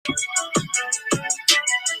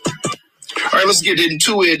right, let's get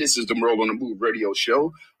into it. This is the Merle on the Move radio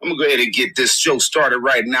show. I'm going to go ahead and get this show started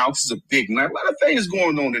right now. This is a big night. A lot of things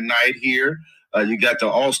going on tonight here. You got the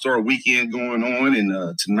All-Star weekend going on,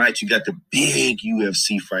 and tonight you got the big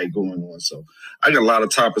UFC fight going on. So I got a lot of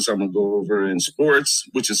topics I'm going to go over in sports,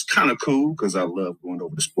 which is kind of cool because I love going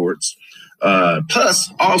over the sports.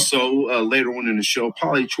 Plus, also, later on in the show,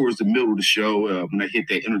 probably towards the middle of the show, I'm going to hit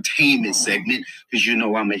that entertainment segment because you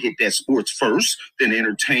know I'm going to hit that sports first, then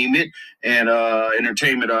entertainment. And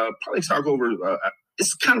entertainment, probably talk over,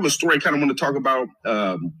 it's kind of a story I kind of want to talk about.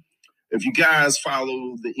 If you guys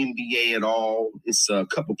follow the NBA at all, it's a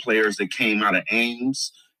couple players that came out of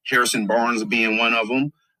Ames, Harrison Barnes being one of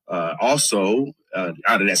them. Also,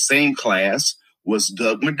 out of that same class was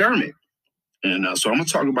Doug McDermott. And so I'm going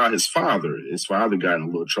to talk about his father. His father got in a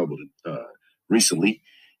little trouble recently.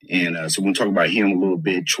 And so we're going to talk about him a little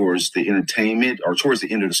bit towards the entertainment or towards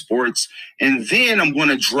the end of the sports. And then I'm going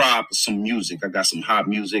to drop some music. I got some hot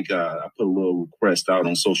music. I put a little request out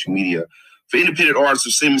on social media for independent artists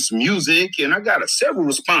to send me some music. And I got several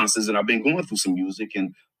responses, and I've been going through some music.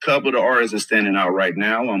 And a couple of the artists are standing out right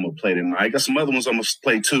now. I'm going to play tonight. I got some other ones I'm going to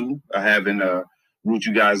play too. I haven't root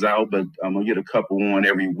you guys out, but I'm going to get a couple on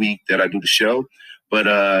every week that I do the show.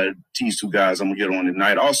 But these two guys I'm going to get on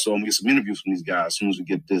tonight. Also, I'm going to get some interviews from these guys as soon as we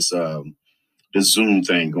get this Zoom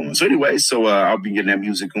thing going. So anyway, I'll be getting that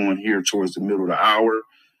music on here towards the middle of the hour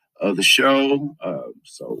of the show.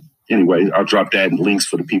 So anyway, I'll drop that in links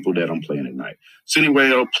for the people that I'm playing tonight. So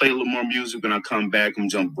anyway, I'll play a little more music when I come back and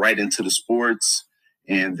jump right into the sports.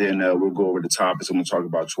 And then we'll go over the topics I'm going to talk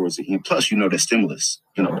about towards the end. Plus, you know, that stimulus.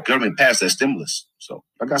 You know, the government passed that stimulus. So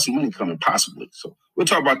I got some money coming, possibly. So we'll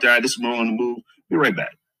talk about that. This is Merle on the Move. Be right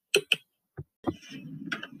back.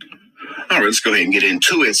 All right, let's go ahead and get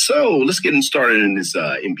into it. So let's get started in this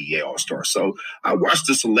NBA All-Star. So I watched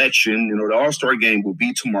the selection. You know, the All-Star game will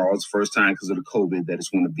be tomorrow. It's the first time because of the COVID that it's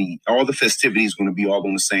going to be. All the festivities going to be all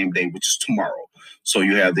on the same day, which is tomorrow. So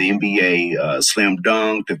you have the NBA slam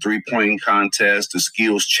dunk, the three-point contest, the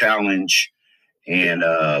skills challenge, and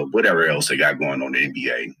whatever else they got going on in the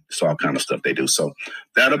NBA. It's all kind of stuff they do. So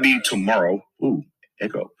that'll be tomorrow. Ooh,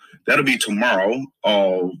 echo. That'll be tomorrow,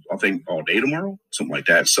 I think all day tomorrow, something like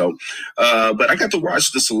that. So, but I got to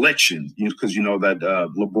watch the selection because you know that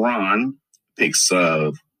LeBron picks,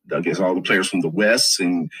 I guess, all the players from the West,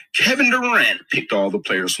 and Kevin Durant picked all the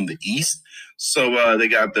players from the East. So they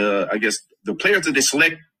got the players that they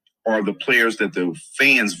select are the players that the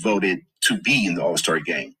fans voted to be in the All-Star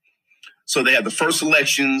game. So they have the first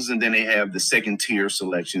selections, and then they have the second-tier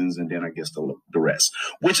selections, and then I guess the rest.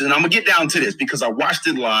 And I'm going to get down to this because I watched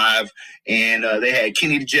it live, and they had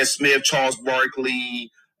Kenny the Jet Smith, Charles Barkley,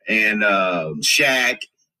 and Shaq,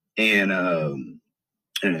 and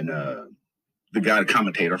the guy, the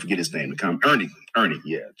commentator, I forget his name, Ernie,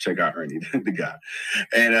 yeah, check out Ernie, the guy.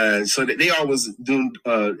 And so they always doing,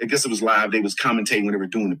 I guess it was live, they was commentating when they were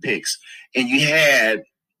doing the picks. And you had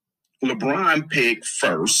LeBron picked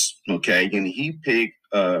first, okay, and he picked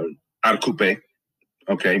Adetokounmpo,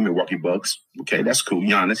 okay, Milwaukee Bucks, okay, that's cool. He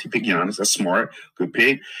picked Giannis, that's smart, good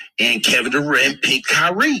pick. And Kevin Durant picked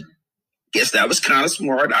Kyrie. Guess that was kind of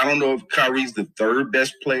smart. I don't know if Kyrie's the third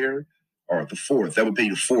best player or the fourth. That would be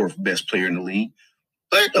the fourth best player in the league.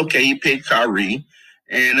 But okay, he picked Kyrie.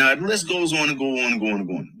 And the list goes on and go on and go on and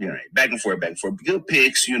go on. You know, back and forth. Good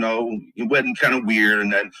picks, you know. It wasn't kind of weird.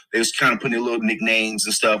 And then they was kind of putting their little nicknames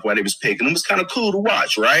and stuff while they was picking them. It was kind of cool to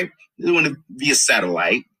watch, right? They want to be a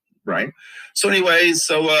satellite, right? So anyway,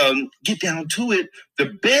 get down to it. The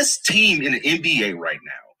best team in the NBA right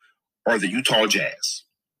now are the Utah Jazz.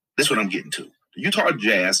 That's what I'm getting to. The Utah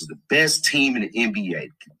Jazz is the best team in the NBA,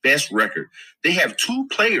 best record. They have two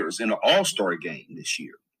players in the All-Star game this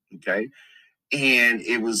year, okay? And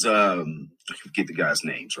it was, I forget the guys'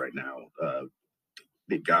 names right now.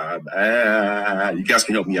 Big guy. You guys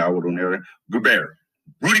can help me out with on there.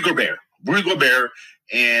 Rudy Gobert.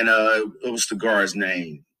 And it was the guard's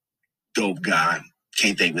name. Dope guy.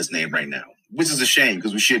 Can't think of his name right now, which is a shame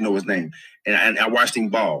because we should know his name. And I watched him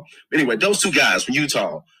ball. But anyway, those two guys from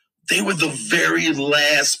Utah, they were the very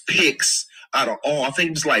last picks out of all. I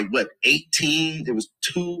think it was like, 18? It was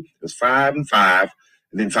 5 and 5.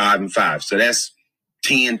 And then 5 and 5. So that's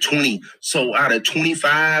 10, 20. So out of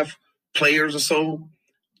 25 players or so,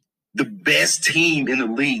 the best team in the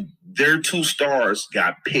league, their two stars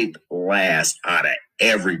got picked last out of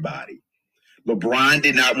everybody. LeBron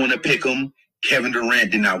did not want to pick them. Kevin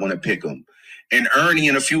Durant did not want to pick them. And Ernie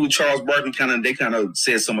and a few of Charles Barkley kind of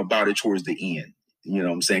said something about it towards the end. You know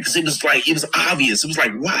what I'm saying? Because it was obvious. It was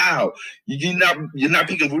like, wow, you're not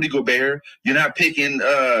picking Rudy Gobert. You're not picking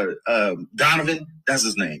Donovan. That's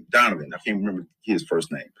his name, Donovan. I can't remember his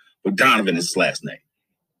first name. Bogdanovic is his last name.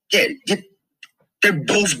 Yeah, they're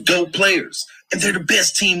both dope players, and they're the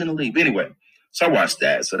best team in the league. Anyway, so I watched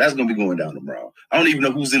that. So that's going to be going down tomorrow. I don't even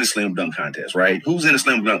know who's in the slam dunk contest, right? Who's in the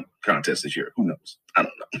slam dunk contest this year? Who knows? I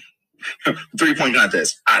don't know. 3-point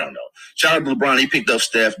contest. I don't know. Shout out to LeBron. He picked up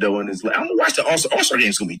Steph, though, and I'm going to watch the All-Star game.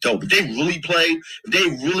 It's going to be dope. If they really play, if they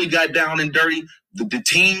really got down and dirty, the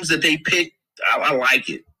teams that they picked, I like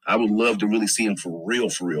it. I would love to really see them for real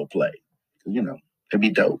play. You know, it'd be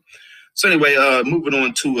dope. So anyway, moving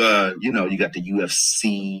on to, you got the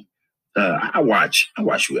UFC. I watch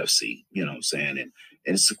UFC, you know what I'm saying? And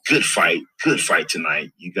it's a good fight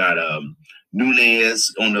tonight. You got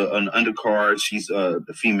Nunes on the undercard. She's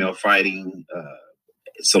the female fighting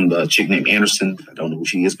some chick named Anderson. I don't know who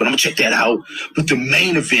she is, but I'm gonna check that out. But the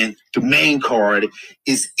main event, the main card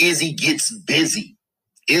is Izzy Gets Busy.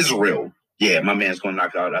 Israel. Yeah, my man's gonna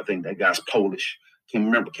knock out. I think that guy's Polish.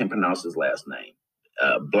 Can't pronounce his last name.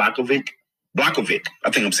 Blachowicz.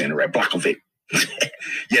 I think I'm saying it right. Blachowicz.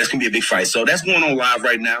 Yeah, it's gonna be a big fight. So that's going on live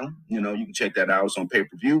right now. You know, you can check that out. It's on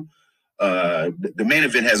pay-per-view. The main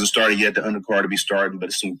event hasn't started yet. The undercard to be starting, but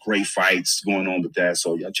it's some great fights going on with that.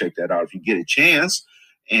 So y'all check that out if you get a chance.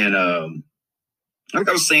 And like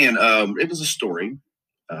I was saying, it was a story.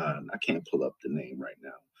 I can't pull up the name right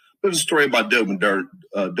now. But it was a story about Doug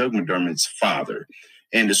McDermott's father.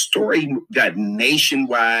 And the story got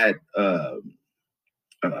nationwide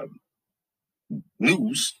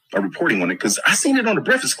news are reporting on it because I seen it on the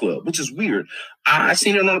Breakfast Club, which is weird. I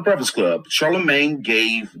seen it on the Breakfast Club. Charlemagne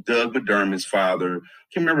gave Doug McDermott's father,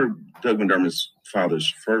 I can't remember Doug McDermott's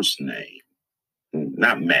father's first name.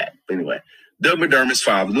 Not Matt, but anyway. Doug McDermott's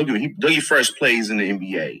father, look at me. Dougie Fresh plays in the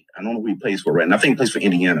NBA. I don't know who he plays for right now. I think he plays for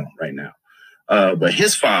Indiana right now. But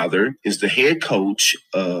his father is the head coach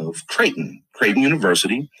of Creighton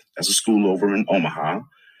University. That's a school over in Omaha.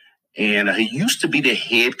 And he used to be the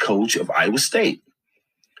head coach of Iowa State.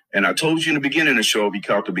 And I told you in the beginning of the show, if you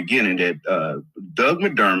caught the beginning, that Doug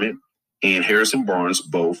McDermott and Harrison Barnes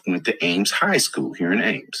both went to Ames High School here in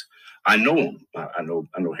Ames. I know him. I know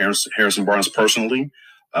Harrison Barnes personally.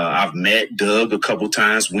 I've met Doug a couple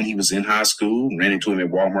times when he was in high school. Ran into him at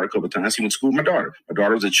Walmart a couple times. He went to school with my daughter. My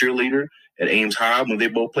daughter was a cheerleader at Ames High when they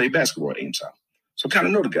both played basketball at Ames High. So I kind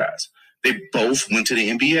of know the guys. They both went to the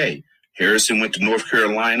NBA. Harrison went to North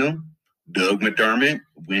Carolina. Doug McDermott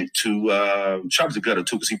went to shout out to Gutter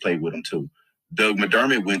too, because he played with him too. Doug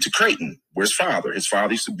McDermott went to Creighton, where his father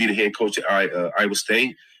used to be the head coach at Iowa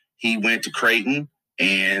State. He went to Creighton,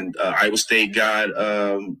 and Iowa State got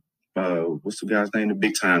what's the guy's name? The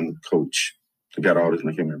big time coach. They got all this. I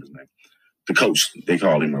can't remember his name. The coach, they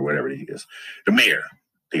call him, or whatever he is. The mayor.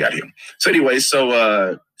 They got him. So anyway,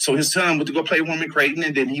 so his son went to go play with him in Creighton,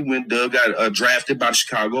 and then Doug got drafted by the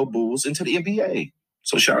Chicago Bulls into the NBA.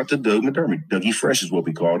 So shout out to Doug McDermott. Dougie Fresh is what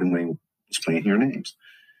we called him when he was playing here in Ames.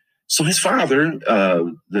 So his father,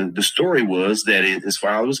 the story was that his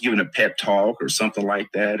father was giving a pep talk or something like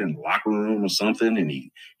that in the locker room or something, and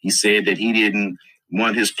he said that he didn't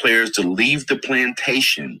want his players to leave the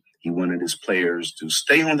plantation. He wanted his players to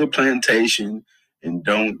stay on the plantation and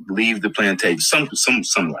don't leave the plantation.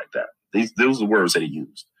 Something like that. Those are the words that he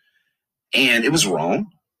used. And it was wrong.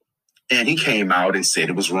 And he came out and said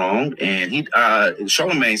it was wrong. And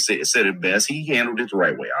Charlemagne said it best. He handled it the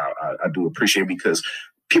right way. I do appreciate it because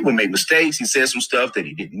people make mistakes. He said some stuff that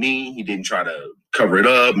he didn't mean. He didn't try to cover it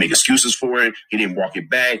up, make excuses for it. He didn't walk it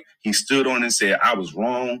back. He stood on it and said, I was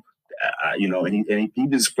wrong. And he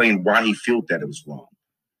explained why he felt that it was wrong.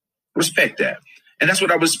 Respect that. And that's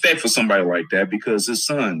what I respect for somebody like that, because his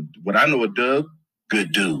son, what I know of Doug,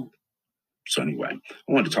 good dude. So anyway,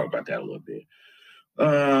 I wanted to talk about that a little bit.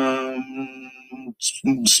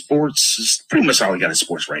 Sports is pretty much all I got in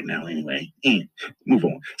sports right now anyway. Move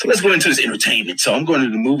on. So let's go into this entertainment. So I'm going to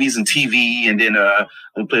the movies and TV, and then I'm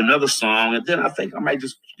going to play another song, and then I think I might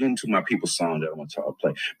just get into my people's song that I want to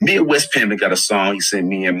play. Midwest Pimpin' got a song he sent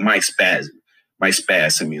me, and Mike Spaz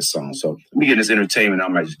sent me a song. So let me get this entertainment. I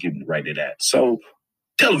might just get right to that. So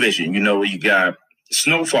television, you got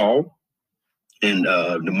Snowfall and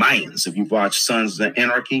the Mayans. If you've watched Sons of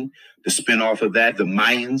Anarchy, the spinoff of that, the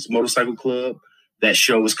Mayans Motorcycle Club, that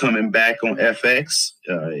show is coming back on FX.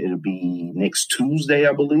 It'll be next Tuesday,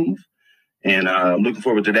 I believe. And I'm looking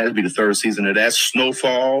forward to that. It'll be the third season of that.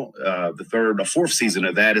 Snowfall, the fourth season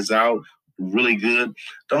of that is out. Really good.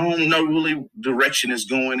 Don't know really direction it's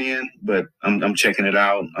going in, but I'm checking it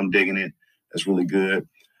out. I'm digging it. That's really good.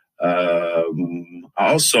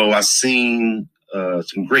 Also, I seen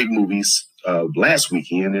some great movies last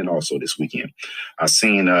weekend and also this weekend. I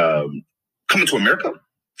seen Coming to America,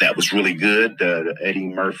 That was really good. The Eddie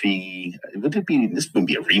Murphy. This would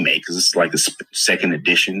be a remake because it's like the second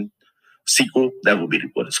edition sequel. That would be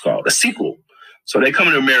what it's called, a sequel. So They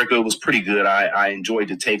Coming to America was pretty good. I enjoyed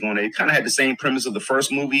the take on it. It kind of had the same premise of the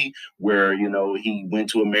first movie where, he went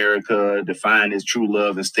to America to find his true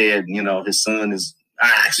love. Instead, his son is,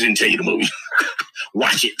 I shouldn't tell you the movie.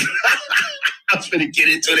 Watch it. I was going to get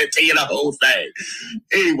into it and tell you the whole thing.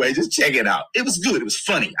 Anyway, just check it out. It was good. It was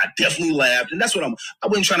funny. I definitely laughed. And that's what I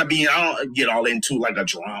wasn't trying to be, I don't get all into like a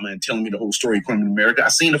drama and telling me the whole story of Coming to America. I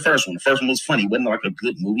seen the first one. The first one was funny. It wasn't like a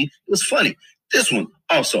good movie. It was funny. This one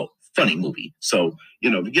also funny movie. So,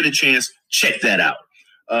 if you get a chance, check that out.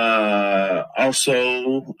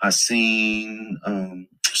 Also, I seen, I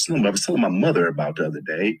was telling my mother about the other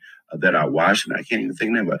day that I watched, and I can't even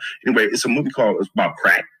think of it. Anyway, it's a movie it's about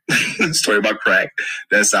crack. Story about crack.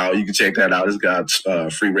 That's how you can check that out. It's got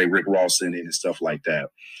Freeway Rick Ross in it and stuff like that.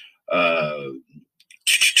 I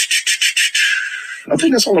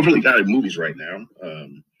think that's all I've really got in movies right now.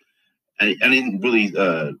 I didn't really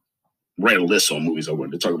write a list on movies I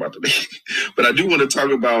wanted to talk about today, but I do want to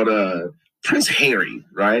talk about Prince Harry,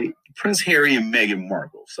 right? Prince Harry and Meghan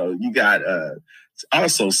Markle. So you got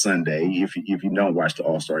also Sunday, if you don't watch the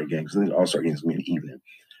All-Star Game, because the All-Star Game is going to be in the evening.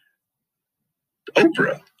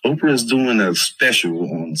 Oprah is doing a special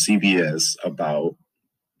on CBS about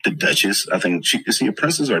the Duchess. I think is she a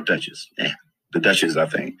princess or a Duchess? Yeah, the Duchess, I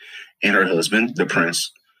think, and her husband, the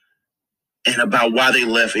Prince, and about why they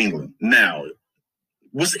left England. Now,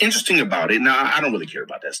 what's interesting about it, now I don't really care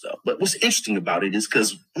about that stuff, but what's interesting about it is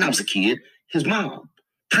because when I was a kid, his mom,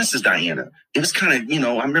 Princess Diana, it was kind of,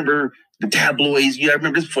 I remember the tabloids. I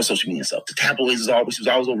remember this before social media and stuff. The tabloids she was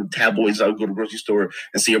always over the tabloids. I would go to the grocery store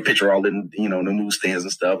and see her picture all in, the newsstands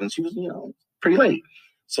and stuff. And she was, pretty late.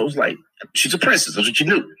 So it was like, she's a princess. That's what you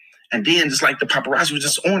knew. And then just like the paparazzi was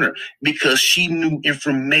just on her because she knew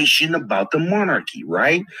information about the monarchy,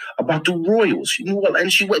 right? About the royals. She knew,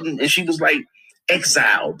 and she wasn't, and she was like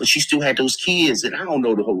exiled, but she still had those kids. And I don't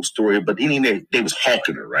know the whole story, but anyway, they was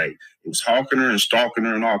hawking her, right? It was hawking her and stalking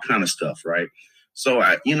her and all kind of stuff, right? So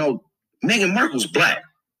Meghan Markle's black.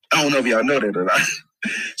 I don't know if y'all know that or not.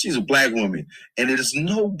 She's a black woman. And there's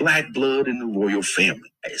no black blood in the royal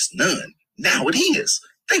family. It's none. Now it is.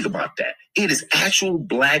 Think about that. It is actual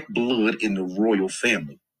black blood in the royal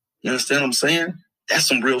family. You understand what I'm saying? That's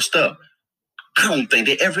some real stuff. I don't think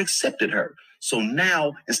they ever accepted her. So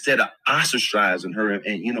now, instead of ostracizing her and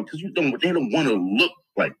because they don't want to look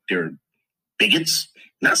like they're bigots.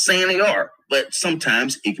 Not saying they are, but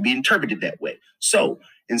sometimes it can be interpreted that way. So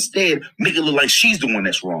instead, make it look like she's the one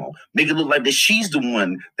that's wrong. Make it look like that she's the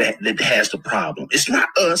one that has the problem. It's not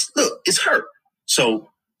us. Look, it's her. So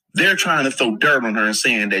they're trying to throw dirt on her and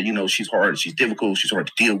saying that, she's hard, she's difficult, she's hard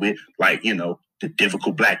to deal with. Like, the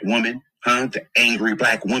difficult black woman, the angry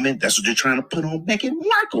black woman. That's what they're trying to put on Meghan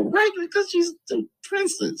Markle, right? Because she's the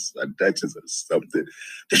princess, a duchess or something.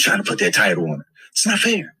 They're trying to put that title on her. It's not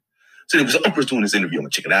fair. So Oprah's doing this interview. I'm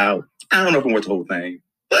going to check it out. I don't know if I'm going to watch the whole thing,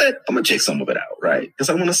 but I'm going to check some of it out, right? Because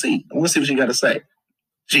I want to see. I want to see what she got to say.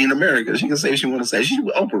 She in America. She can say what she want to say. She's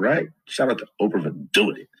with Oprah, right? Shout out to Oprah for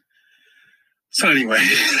doing it. So anyway,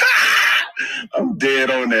 I'm dead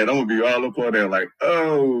on that. I'm going to be all up on there like,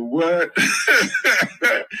 oh, what?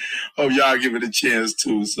 Hope y'all give it a chance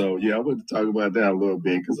too. So yeah, I want to talk about that a little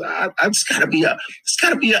bit because I just got to be it's got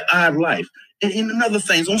to be an odd life. And another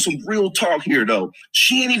thing, on some real talk here though,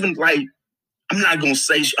 she ain't even like, I'm not going to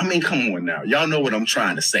say, come on now. Y'all know what I'm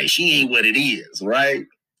trying to say. She ain't what it is, right?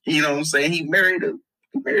 You know what I'm saying? He married a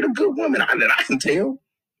good woman. I can tell.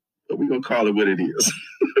 But we're going to call it what it is.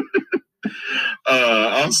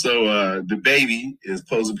 Also, the baby is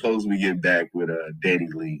supposed to get back with Daddy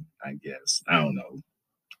Lee, I guess. I don't know.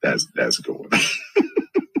 That's going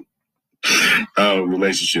on.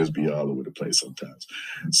 Relationships be all over the place sometimes.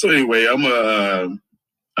 So anyway, I'm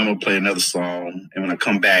gonna play another song, and when I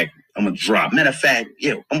come back, I'm gonna drop. Matter of fact,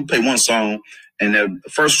 I'm gonna play one song, and the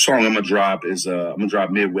first song I'm gonna drop is I'm gonna drop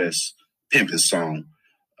Midwest Pimpin's song,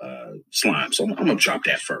 Slime. So I'm gonna drop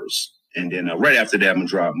that first. And then right after that, I'm going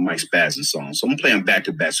to drop Mike Spazz's song. So I'm going to play them back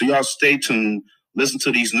to back. So y'all stay tuned. Listen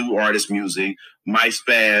to these new artists' music. Mike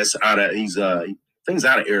Spazz, he's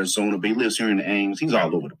out of Arizona, but he lives here in the Ames. He's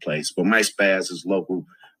all over the place. But Mike Spazz is local,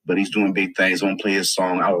 but he's doing big things. I'm going to play his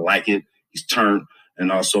song. I like it. He's turned. And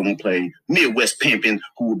also I'm going to play Midwest Pimpin',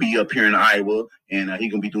 who will be up here in Iowa. And he's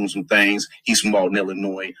going to be doing some things. He's from Alton,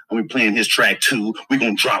 Illinois. I'm going to be playing his track too. We're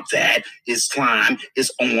going to drop that. It's Slime. It's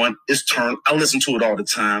on. It's turned. I listen to it all the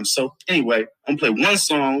time. So anyway, I'm going to play one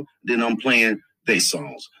song. Then I'm playing their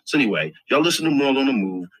songs. So anyway, y'all listen to Merle on the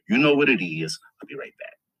Move. You know what it is. I'll be right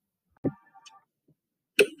back.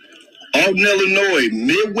 Alton, Illinois,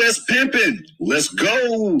 Midwest Pimpin'. Let's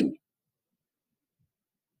go.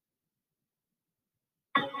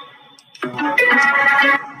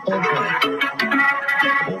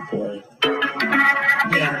 Oh boy.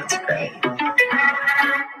 Yeah, that's great.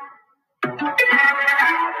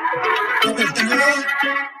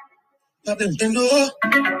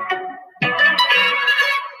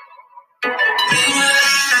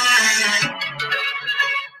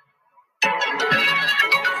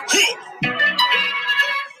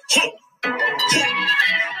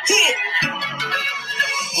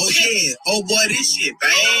 Oh yeah, oh boy, this shit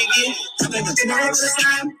banging.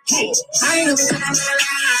 I ain't never seen my life.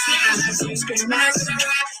 Scream out to the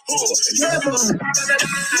rock. Beautiful.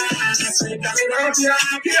 Got it up, yeah.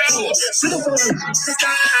 Beautiful. Super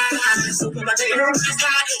like a hero on the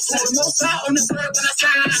side. No salt on the slab when I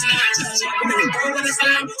slide. I'm in the door when I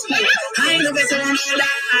slide. I ain't never seen my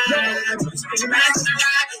life. Scream out to the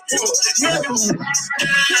rock. Beautiful.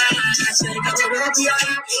 Got it up, yeah.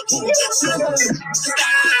 Beautiful.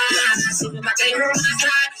 Super like a hero on the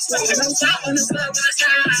side. No salt on the slab when I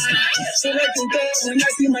slide. So they can go when I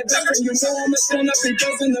see my best friend. You know I'm a stand up and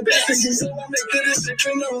goes in the best. And you know I'm a good as a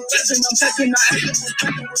criminal. I'm testing my ass.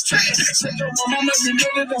 Was trash. Shit on my mama, you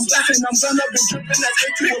know that I'm blessing. I'm gonna be dripping that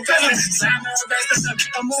straight to a felon.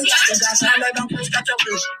 I'm on watch, I sound like I'm first got your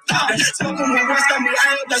bitch. Smoking my worst on me, I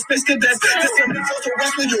have that space to death. This one is also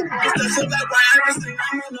worse for you. It's the feel like why everything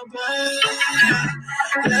I'm on the ball.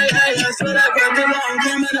 Yeah. So that girl till I'm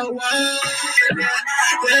coming to work.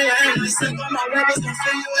 Yeah. Sick on my rebels, don't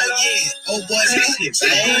feel you at all. Oh boy, this shit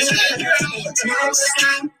bang.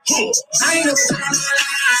 I ain't never seen my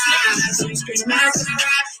life. Screaming out to the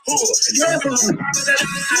rock. Beautiful.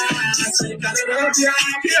 Got it up, yeah.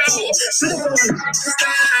 Beautiful.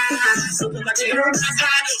 Something like a hero on the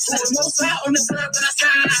side. No salt on the slab when I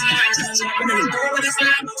slide. I'm in the door when I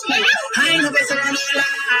slide. I ain't never seen my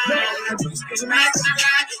life. Screaming out to the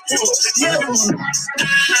rock. Beautiful.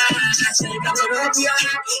 Got it up, yeah.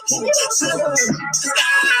 Beautiful.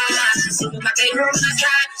 Something like a hero on the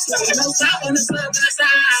side. No salt on the slab when I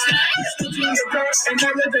slide. Looking at your girl and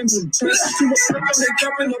everything you do. Too much work on the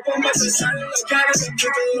jumping up on my side. I got it and give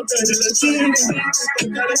it a better. The team is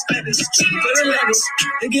got it Spanish. Get it lettuce.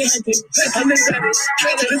 They get hectic. I'm the fetish.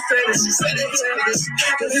 Say that it's fetish. Say that it's fetish.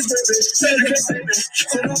 That it's fetish. Say that it's fetish.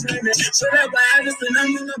 So don't blame it. So that why I just been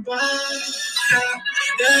I'm in the bar. Yeah.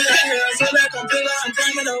 So that I'm feeling I'm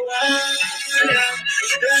coming to war. Yeah.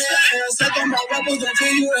 Suck on my weapons, don't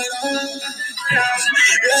feel you at all. Yeah.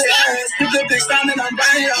 Spit the big sound and I'm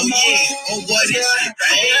buying your Yeah, oh boy, this shit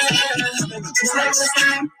bang.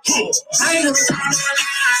 I ain't never seen my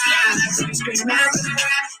life. Screaming out to the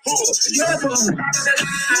rock. Beautiful.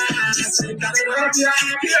 Got it up, yeah.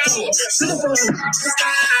 Beautiful.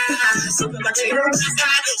 Something like a hero on the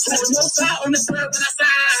side. No salt on the slab when I slide.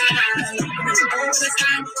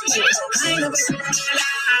 I ain't never seen my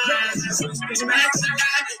life. Screaming out to the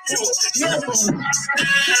rock. Beautiful.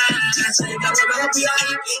 Got it up, yeah.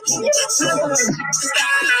 Beautiful.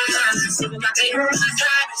 Something like a hero on the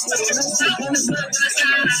side. No salt on the slab when I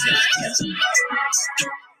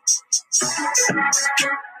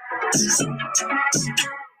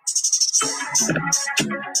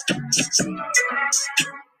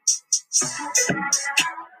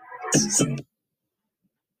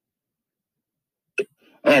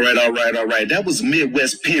slide. All right. That was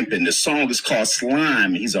Midwest Pimpin'. The song is called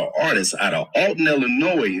Slime. He's an artist out of Alton,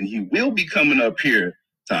 Illinois, and he will be coming up here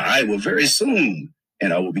to Iowa very soon.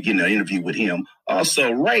 And I will be getting an interview with him.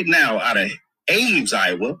 Also, right now, out of Ames,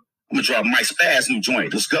 Iowa, I'm going to drop Mike Spaz' new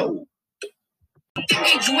joint. Let's go.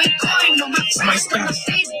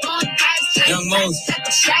 Young Mose.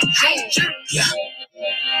 Yeah.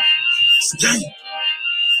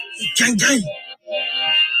 Gang.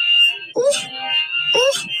 Ooh.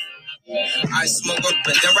 I smoke up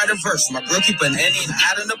and then write a verse. My girl keep an Annie and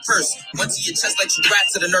out in the purse. One to your chest like you rat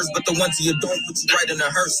to the nurse, but the one to your dome put you right in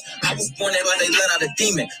the hearse. I was born there when they let out a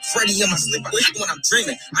demon. Freddy in my sleep, I wake when I'm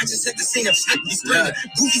dreaming. I just hit the scene of shit be screaming.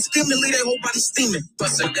 Goofy screaming, leave their whole body steaming.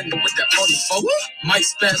 Bustin' in with that 44. Mike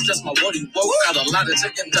Spaz, that's my woody woke. Got a lot of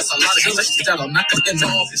chicken, that's a lot of glitches that'll knock it in the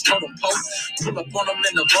off his totem pole. Pull up on him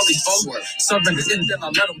in the volleyball. Serving the end, then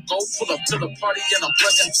I let him go. Pull up to the party and I'm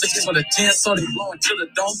plugging chicken with a gin, so they blowing to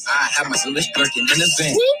the dome. I have my solution lurking in the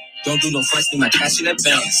van. Don't do no fronts, need my cash in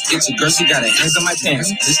advance. Get your girl, she got her hands on my pants.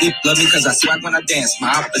 This deep love me cause I swag when I dance. My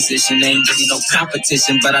opposition ain't really no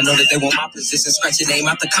competition, but I know that they want my position. Scratch your name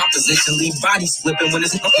out the composition. Leave bodies flipping when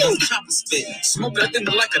it's chopper spit. Smoke that thing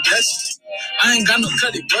like a Dutch. I ain't got no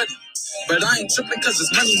cutty buddy, but I ain't tripping cause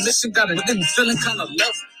it's money mission. Got a nigga feeling kinda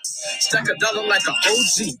love. Stack a dollar like an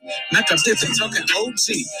OG. Mac a 50 talking OG.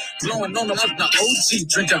 Blowing on them like the OG.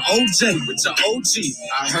 Drinking OJ with the OG.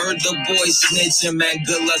 I heard the boys snitching, man.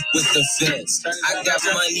 Good luck with the feds. I got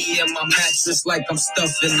money in my mattress like I'm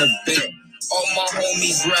stuffed in the bed. All my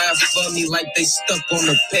homies ride for me like they stuck on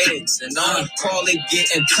the pegs. And I call it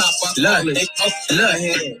getting top. I call it up the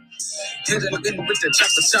head. Hit it again with the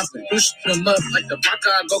chopper. Push them up like the vodka.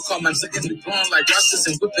 I go call my chicken and blowing like Rostas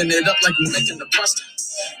and whipping it up like we making the pasta.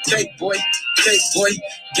 Cake boy,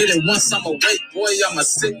 get it once, I'm awake, boy. I'm a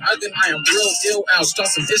sick hugging, I am real ill. I'll start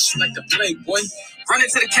some issue like the plague, boy. Run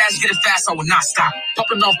into the cash, get it fast, I will not stop.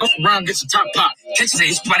 Popping off, go around, get your top pop. Catch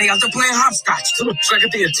today's buddy out there playing hopscotch. Little track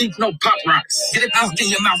through your teeth, no pop rocks. Get it out in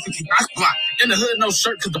your mouth if you not block. In the hood, no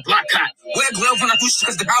shirt, cause the block hot. Wear gloves when I push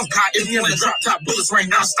cause the house hot. If you in the drop top, bullets rain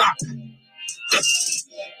non-stop.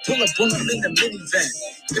 Pull up on them in the minivan.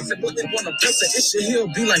 If it really wanna bust an issue, he'll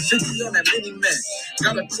be like 50 on that mini man.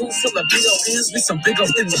 Got a crew full of BONs, we some big old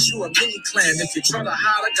enemies, you a mini clan. If you try to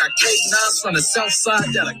hide, I got K9s from the south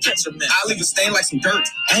side, gotta catch a man. I leave a stain like some dirt.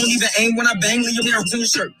 I don't even aim when I bang, leave your to your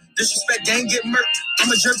shirt. Disrespect gang, get murked. I'm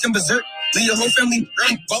a jerk and berserk. Leave your whole family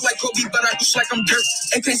ball like Kobe, but I push like I'm dirt.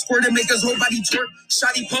 AK squirt and make his whole body twerk.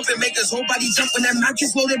 Shotty pump and make his whole body jump. When that Mac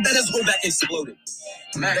is loaded, bet his whole back exploded.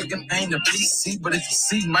 Megan ain't a PC, but if you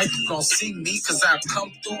see Mike, you gon' see me. Cause I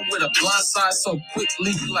come through with a blind side so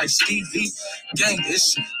quickly, like Stevie. Gang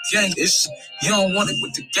issue. You don't want it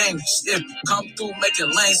with the gang. If you come through, make a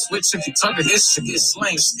lane switch. If you talking this shit, get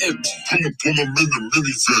slain. If pull up on him in the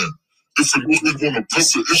minivan. If it really wanna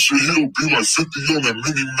press an issue, he'll be like 50 on that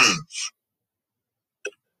mini man.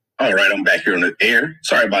 All right, I'm back here on the air.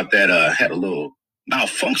 Sorry about that. Had a little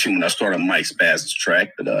malfunction when I started Mike Spaz's track,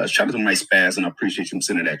 but shout out to Mike Spaz, and I appreciate him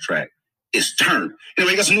sending that track. It's turned.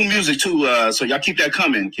 Anyway, got some new music too, so y'all keep that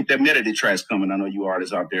coming. Keep that melody tracks coming. I know you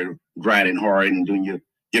artists out there grinding hard and doing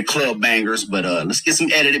your club bangers, but let's get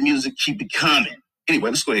some edited music. Keep it coming.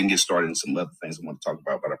 Anyway, let's go ahead and get started on some other things I want to talk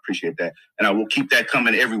about, but I appreciate that. And I will keep that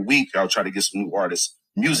coming every week. I'll try to get some new artists'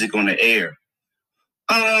 music on the air.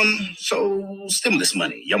 So stimulus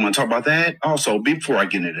money. Y'all want to talk about that? Also, before I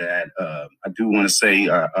get into that, I do want to say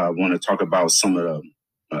I want to talk about some of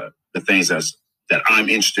the things that I'm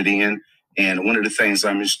interested in. And one of the things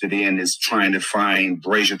I'm interested in is trying to find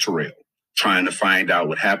Brazier Terrell, trying to find out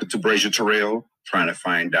what happened to Brazier Terrell, trying to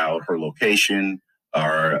find out her location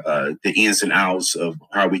or the ins and outs of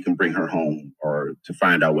how we can bring her home or to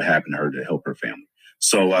find out what happened to her to help her family.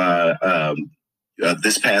 So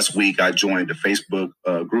this past week, I joined a Facebook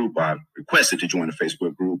group. I requested to join a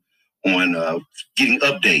Facebook group on getting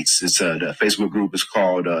updates. It's the Facebook group is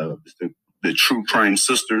called the True Crime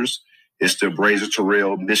Sisters. It's the Brazier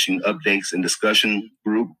Terrell Mission Updates and Discussion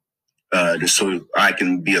group. Just so I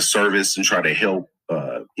can be a service and try to help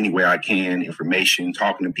any way I can, information,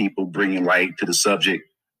 talking to people, bringing light to the subject.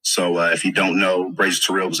 So if you don't know, Brazier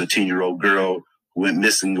Terrell was a 10-year-old girl who went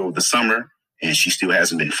missing over the summer, and she still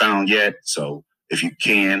hasn't been found yet. So if you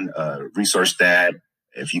can, research that.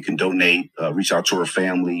 If you can donate, reach out to her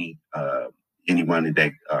family, anyone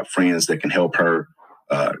that friends that can help her,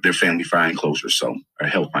 their family find closure. So, or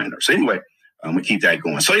help find her. So anyway, I'm gonna keep that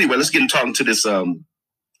going. So anyway, let's get into talking to this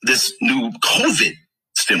this new COVID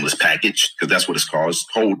stimulus package, because that's what it's called. It's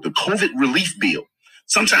called the COVID relief bill.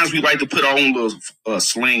 Sometimes we like to put our own little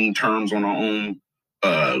slang terms on our own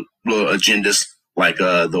little agendas, like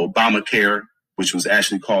the Obamacare, which was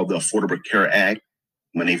actually called the Affordable Care Act.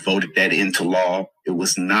 When they voted that into law, it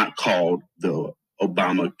was not called the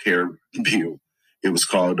Obamacare bill. It was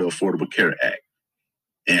called the Affordable Care Act.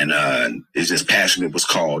 And it's just passionate was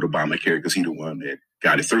called Obamacare because he's the one that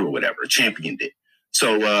got it through or whatever, championed it.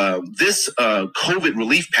 So this COVID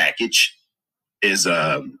relief package is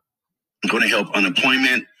going to help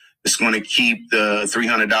unemployment. It's going to keep the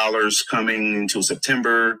 $300 coming until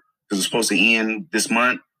September because it's supposed to end this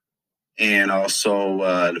month. And also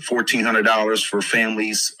the $1,400 for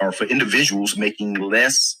families or for individuals making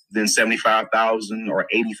less than $75,000 or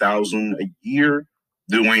 $80,000 a year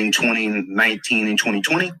during 2019 and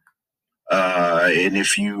 2020. And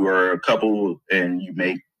if you are a couple and you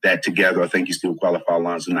make that together, I think you still qualify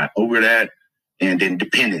lines and not over that. And then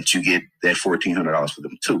dependents, you get that $1,400 for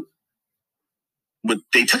them too. What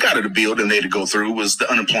they took out of the bill and they had to go through was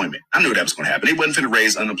the unemployment. I knew that was going to happen. They wasn't going to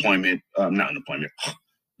raise unemployment, not unemployment,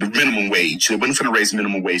 the minimum wage. They wasn't going to raise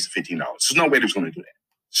minimum wage to $15. There's no way they was going to do that.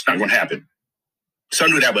 It's not going to happen. So I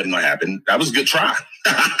knew that wasn't going to happen. That was a good try.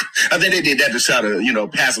 I think they did that to try to,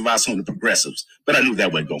 pacify some of the progressives. But I knew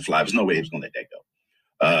that wasn't going to fly. There's no way they was going to let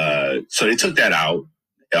that go. So they took that out.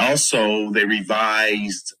 Also, they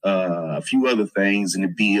revised a few other things in the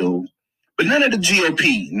bill. But none of the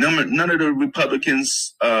GOP, none of the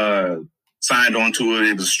Republicans signed on to it.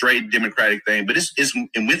 It was a straight Democratic thing. But it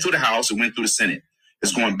went through the House. It went through the Senate.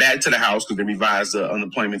 It's going back to the House because they revised the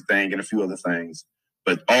unemployment thing and a few other things.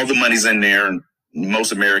 But all the money's in there. And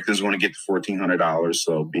most Americans are going to get the $1,400.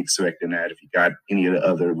 So be expecting that if you got any of the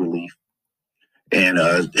other relief and,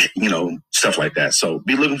 stuff like that. So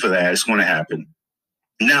be looking for that. It's going to happen.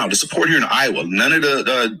 Now, the support here in Iowa, none of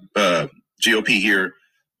the GOP here.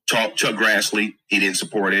 Chuck Grassley, he didn't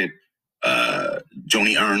support it.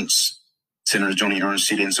 Joni Ernst, Senator Joni Ernst,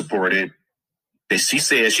 she didn't support it. She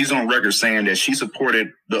said she's on record saying that she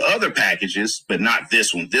supported the other packages, but not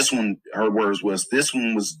this one. This one, her words was, this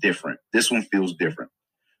one was different. This one feels different.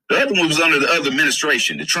 The other one was under the other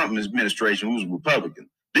administration, the Trump administration, who was Republican.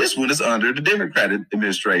 This one is under the Democratic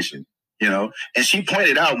administration, And she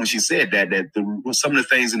pointed out when she said that some of the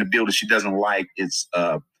things in the bill that she doesn't like is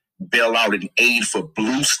bailout and aid for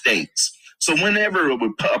blue states. So whenever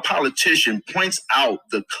a politician points out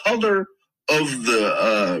the color of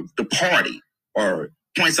the party or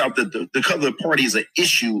points out that the color of the party is an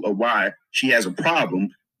issue of why she has a problem,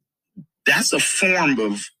 that's a form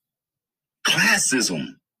of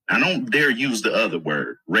classism. I don't dare use the other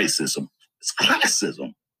word, racism. It's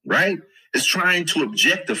classism, right? It's trying to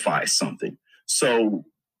objectify something. So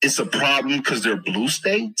it's a problem because they're blue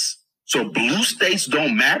states. So blue states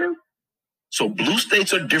don't matter. So blue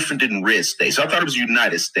states are different than red states. I thought it was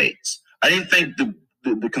United States. I didn't think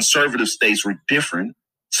the conservative states were different.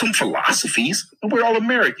 Some philosophies, and we're all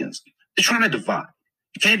Americans. They're trying to divide.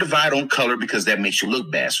 You can't divide on color because that makes you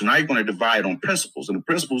look bad. So now you're going to divide on principles. And the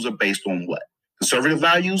principles are based on what? Conservative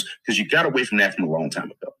values? Because you got away from that from a long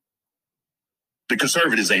time ago. The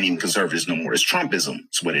conservatives ain't even conservatives no more. It's Trumpism.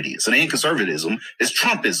 It's what it is. It ain't conservatism. It's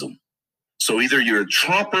Trumpism. So either you're a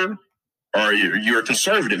Trumper or you're a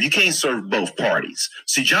conservative. You can't serve both parties.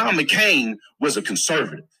 See, John McCain was a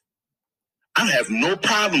conservative. I have no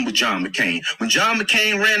problem with John McCain. When John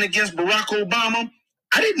McCain ran against Barack Obama,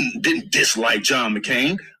 I didn't dislike John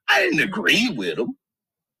McCain. I didn't agree with him,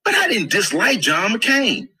 but I didn't dislike John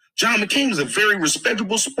McCain. John McCain was a very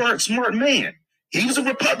respectable, smart man. He was a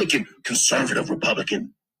Republican, conservative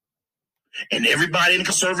Republican. And everybody in the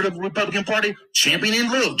conservative Republican Party championed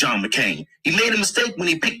and loved John McCain. He made a mistake when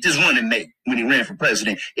he picked his running mate when he ran for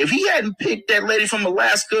president. If he hadn't picked that lady from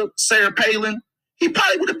Alaska, Sarah Palin, he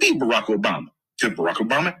probably would have beat Barack Obama. Because Barack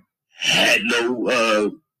Obama had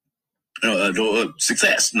no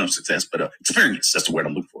experience. That's the word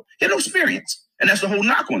I'm looking for. He had no experience. And that's the whole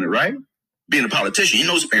knock on it, right? Being a politician, he had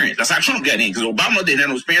no experience. That's how Trump got in. Because Obama didn't have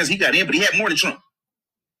no experience. He got in, but he had more than Trump.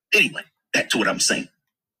 Anyway, back to what I'm saying.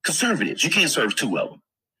 Conservatives, you can't serve two of them.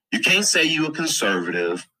 You can't say you're a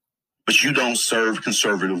conservative, but you don't serve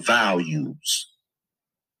conservative values.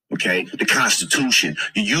 Okay? The Constitution.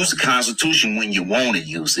 You use the Constitution when you want to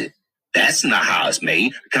use it. That's not how it's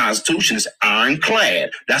made. The Constitution is ironclad.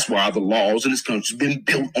 That's why the laws in this country have been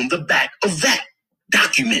built on the back of that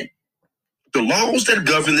document. The laws that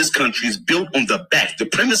govern this country is built on the back, the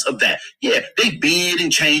premise of that. Yeah, they bend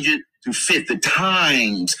and change it to fit the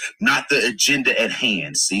times, not the agenda at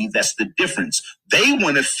hand. See, that's the difference. They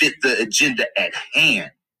want to fit the agenda at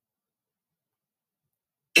hand.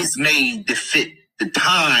 It's made to fit the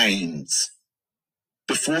times.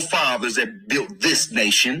 The forefathers that built this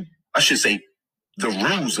nation, I should say the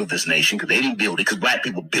rules of this nation, because they didn't build it, because black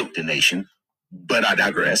people built the nation, but I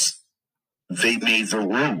digress. They made the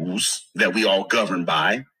rules that we all govern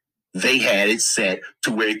by. They had it set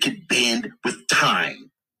to where it could bend with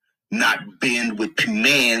time, not bend with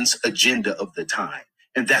man's agenda of the time.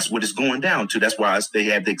 And that's what it's going down to. That's why they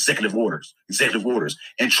have the executive orders.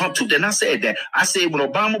 And Trump took that, and I said that. I said when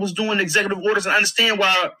Obama was doing executive orders, and I understand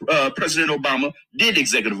why President Obama did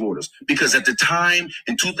executive orders. Because at the time,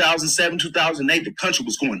 in 2007, 2008, the country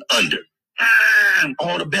was going under.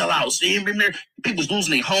 All the bailouts. People was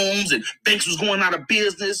losing their homes, and banks was going out of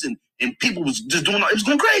business, and people was just doing, it was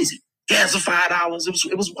going crazy. Gas of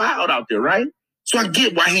 $5. It was wild out there, right? So I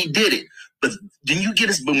get why he did it. But then you get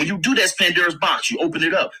this, but when you do that Pandora's box, you open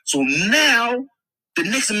it up. So now the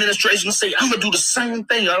next administration will say, I'm going to do the same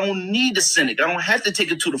thing. I don't need the Senate. I don't have to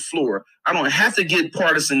take it to the floor. I don't have to get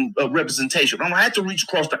partisan representation. I don't have to reach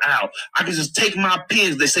across the aisle. I can just take my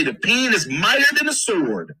pen. They say the pen is mightier than a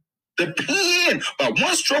sword. The pen, by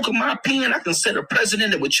one stroke of my pen, I can set a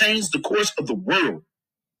president that would change the course of the world.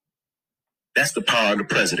 That's the power of the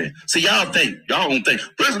president. So y'all don't think,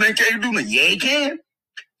 president can't do nothing. Yeah, he can.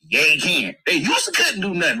 Yeah, he can. They used to couldn't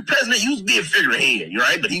do nothing. The president used to be a figurehead,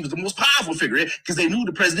 right? But he was the most powerful figurehead because they knew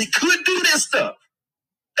the president could do this stuff.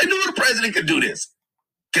 They knew the president could do this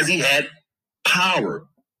because he had power.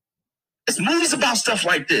 It's movies about stuff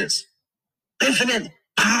like this. Infinite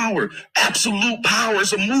Power, Absolute Power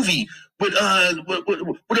is a movie with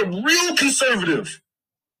a real conservative.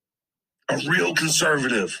 A real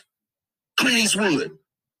conservative. Clint Eastwood.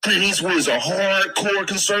 Clint Eastwood is a hardcore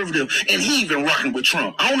conservative, and he even rocking with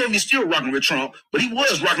Trump. I don't know if he's still rocking with Trump, but he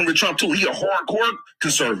was rocking with Trump too. He a hardcore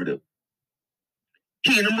conservative.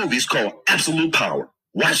 He in the movie is called Absolute Power.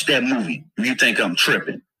 Watch that movie if you think I'm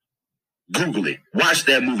tripping. Google it. Watch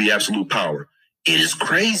that movie, Absolute Power. It is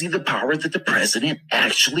crazy the power that the president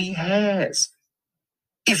actually has.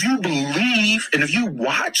 If you believe and if you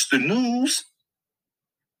watch the news,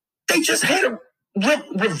 they just had a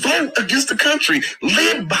revolt against the country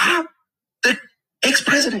led by the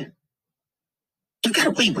ex-president. You got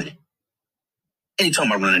away with it. And he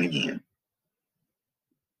talking about running again.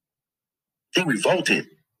 They revolted.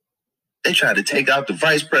 They tried to take out the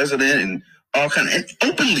vice president and all kind of, and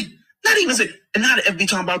openly. Not even say, and now the FBI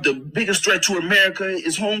talking about the biggest threat to America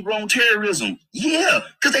is homegrown terrorism. Yeah,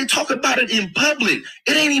 because they talk about it in public.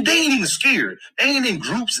 They ain't even scared. They ain't in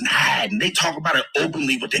groups and hiding. They talk about it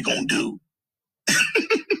openly, what they gonna do.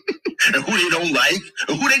 And who they don't like,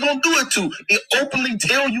 and who they gonna do it to. They openly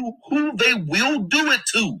tell you who they will do it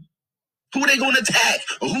to. Who they gonna attack,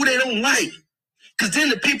 or who they don't like. Because then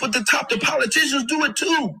the people at the top, the politicians do it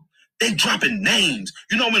too. They dropping names.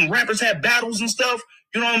 You know when rappers have battles and stuff,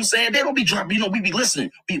 you know what I'm saying? They don't be dropping, you know, we be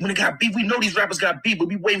listening. When they got beef, we know these rappers got beef, but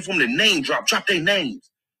we waiting for them to name drop their names.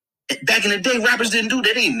 Back in the day, rappers didn't do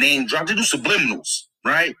that. They didn't name drop. They do subliminals,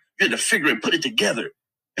 right? You had to figure it, put it together.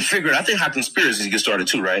 And figure it. I think how conspiracies get started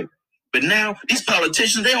too, right? But now, these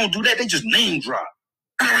politicians, they don't do that. They just name drop.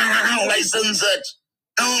 I don't like such and such.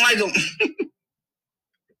 I don't like them.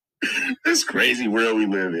 This crazy world we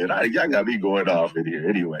live in. Y'all got me going off in here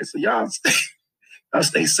anyway. So y'all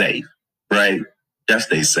stay safe, right? Y'all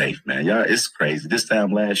stay safe, man. Y'all, it's crazy. This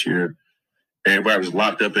time last year, everybody was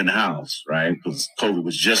locked up in the house, right? Because COVID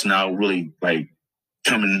was just now really like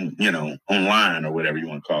coming, you know, online or whatever you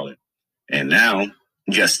want to call it. And now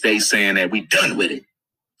you got states saying that we done with it.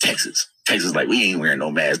 Texas like, we ain't wearing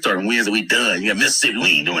no mask. Starting Wednesday, we done. You got Mississippi,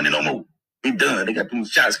 we ain't doing it no more. We done. They got them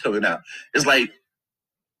shots coming out. It's like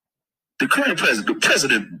the current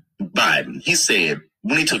President Biden, he said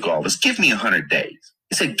when he took office, give me 100 days.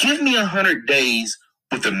 He said, give me 100 days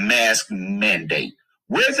with a mask mandate.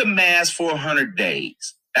 Wear the mask for 100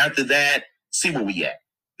 days. After that, see where we at.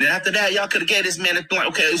 Then after that, y'all could have gave this man a like,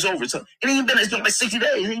 okay, it's over. So it's been like 60 days.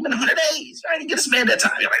 It ain't been 100 days. I didn't get this man that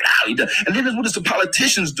time. You're like, he done. And then it's the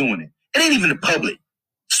politicians doing it. It ain't even the public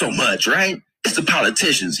so much, right? It's the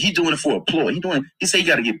politicians. He doing it for a ploy. He said you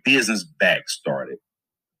got to get business back started.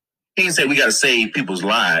 He didn't say we got to save people's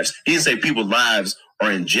lives. He didn't say people's lives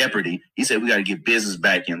are in jeopardy. He said we got to get business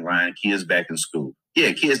back in line, kids back in school.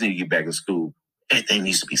 Yeah, kids need to get back in school. Everything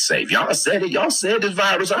needs to be safe. Y'all said it. Y'all said this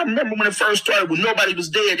virus. I remember when it first started, when nobody was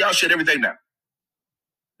dead, y'all shut everything down.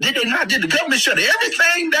 Did they not? Did the government shut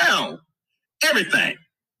everything down? Everything.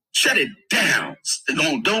 Shut it down.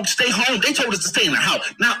 Don't stay home. They told us to stay in the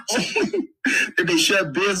house. Not only did they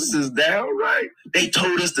shut businesses down, right? They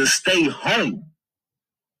told us to stay home.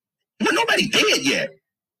 Well, nobody dead yet.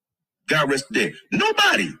 God rest the dead.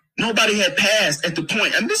 Nobody had passed at the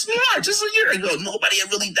point. And this March, just a year ago, nobody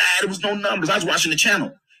had really died. There was no numbers. I was watching the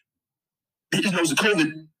channel. It just knows the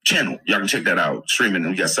COVID channel. Y'all can check that out. Streaming,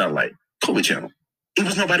 and we got satellite. COVID channel. It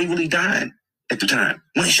was nobody really dying at the time.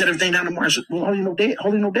 When they shut everything down in March, well, hardly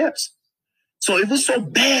no deaths. So it was so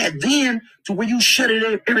bad then to where you shut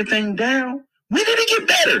everything down. When did it get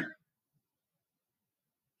better?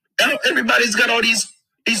 Now everybody's got all these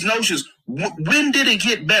notions. When did it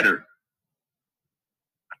get better?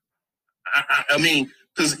 I mean,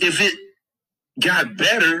 because if it got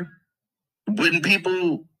better, wouldn't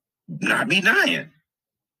people not be dying?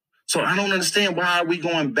 So I don't understand why are we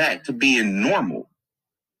going back to being normal?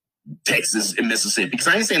 Texas and Mississippi, because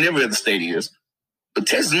I ain't saying every other state is, but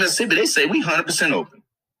Texas and Mississippi, they say we 100% open.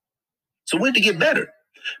 So when did it get better?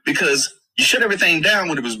 Because you shut everything down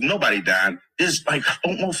when there was nobody dying. There's like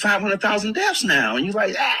almost 500,000 deaths now, and you're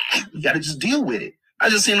like, you got to just deal with it. I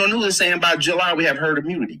just seen on the news saying by July we have herd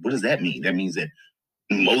immunity. What does that mean? That means that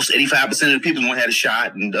most 85% of the people won't have a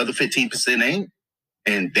shot and the other 15% ain't,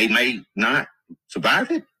 and they may not survive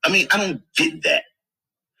it. I mean, I don't get that.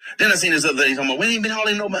 Then I seen this other day talking about, we ain't been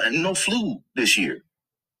hauling no flu this year.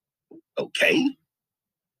 Okay.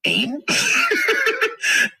 And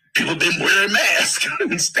people been wearing masks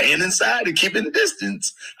and staying inside and keeping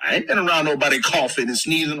distance. I ain't been around nobody coughing and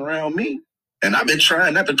sneezing around me. And I've been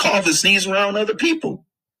trying not to cough and sneeze around other people.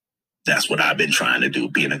 That's what I've been trying to do,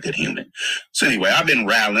 being a good human. So anyway, I've been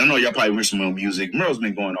rattling. I know y'all probably hear some more music. Merle's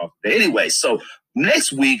been going off today. Anyway, so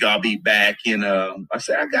next week I'll be back in. I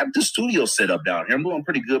said I got the studio set up down here. I'm doing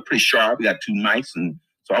pretty good, pretty sharp. We got 2 mics, and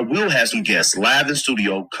so I will have some guests live in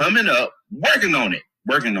studio coming up. Working on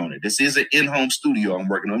it. This is an in-home studio I'm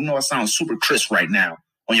working on. You know, I sound super crisp right now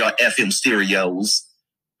on y'all FM stereos,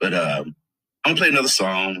 but I'm gonna play another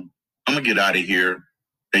song. I'm gonna get out of here.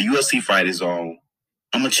 The UFC fight is on.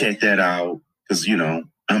 I'm gonna check that out because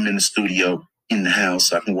I'm in the studio in the house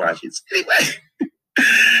so I can watch it. Anyway,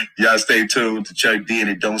 y'all stay tuned to Chuck D and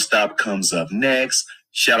It Don't Stop comes up next.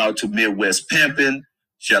 Shout out to Midwest Pimpin'.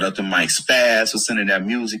 Shout out to Mike Spaz for sending that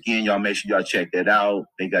music in. Y'all make sure y'all check that out.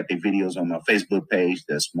 They got their videos on my Facebook page.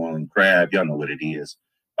 That's Marlon Crab. Y'all know what it is.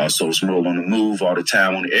 Also, it's Roll on the Move all the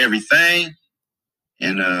time on everything.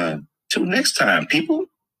 And till next time, people,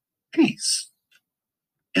 peace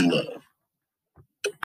and love.